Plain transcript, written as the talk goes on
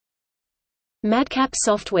MadCap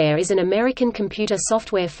Software is an American computer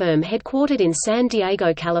software firm headquartered in San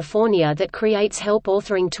Diego, California that creates help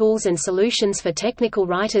authoring tools and solutions for technical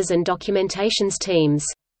writers and documentations teams.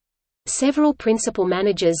 Several principal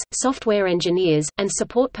managers, software engineers, and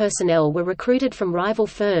support personnel were recruited from rival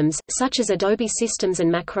firms, such as Adobe Systems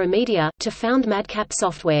and Macromedia, to found MadCap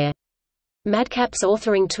Software. MadCap's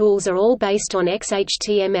authoring tools are all based on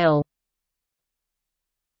XHTML.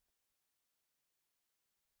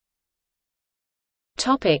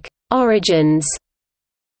 Origins.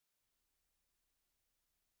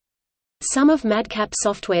 Some of MadCap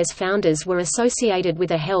Software's founders were associated with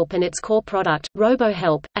aHelp and its core product,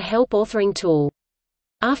 RoboHelp, a help authoring tool.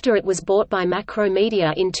 After it was bought by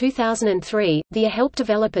Macromedia in 2003, the aHelp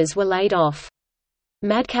developers were laid off.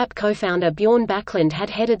 MadCap co-founder Bjorn Backlund had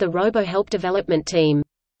headed the RoboHelp development team.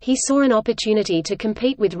 He saw an opportunity to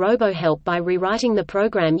compete with RoboHelp by rewriting the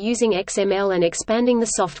program using XML and expanding the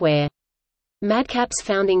software. MadCap's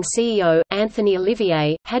founding CEO, Anthony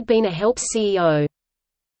Olivier, had been aHelp's CEO.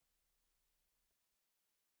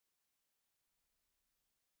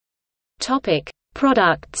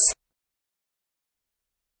 Products.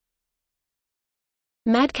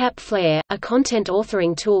 MadCap Flare, a content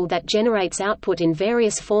authoring tool that generates output in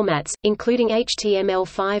various formats, including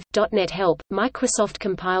HTML5, .NET Help, Microsoft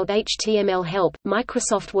Compiled HTML Help,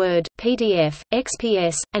 Microsoft Word, PDF,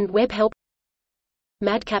 XPS, and Web Help.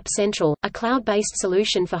 MadCap Central, a cloud-based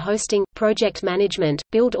solution for hosting, project management,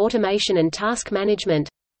 build automation and task management.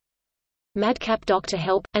 MadCap Doctor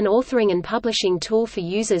Help, an authoring and publishing tool for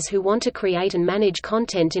users who want to create and manage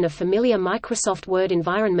content in a familiar Microsoft Word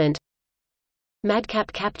environment.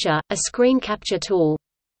 MadCap Capture, a screen capture tool.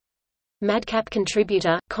 MadCap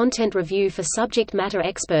Contributor, content review for subject matter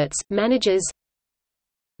experts, managers.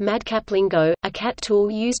 MadCap Lingo, a CAT tool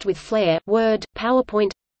used with Flare, Word,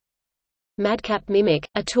 PowerPoint. MadCap Mimic,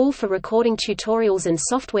 a tool for recording tutorials and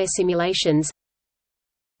software simulations.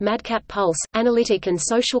 MadCap Pulse, analytic and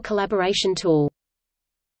social collaboration tool.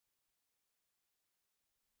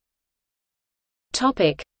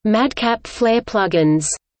 MadCap Flare plugins.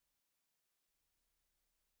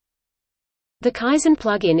 The Kaizen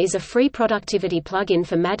plugin is a free productivity plugin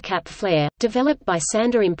for MadCap Flare, developed by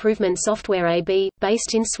Sander Improvement Software AB,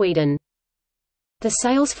 based in Sweden. The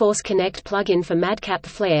Salesforce Connect plugin for MadCap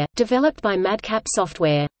Flare, developed by MadCap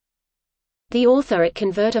Software. The Author It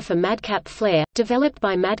converter for MadCap Flare, developed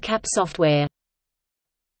by MadCap Software.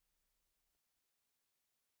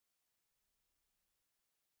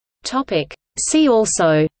 See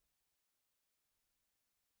also: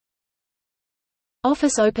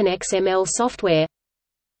 Office Open XML software,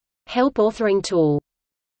 Help authoring tool.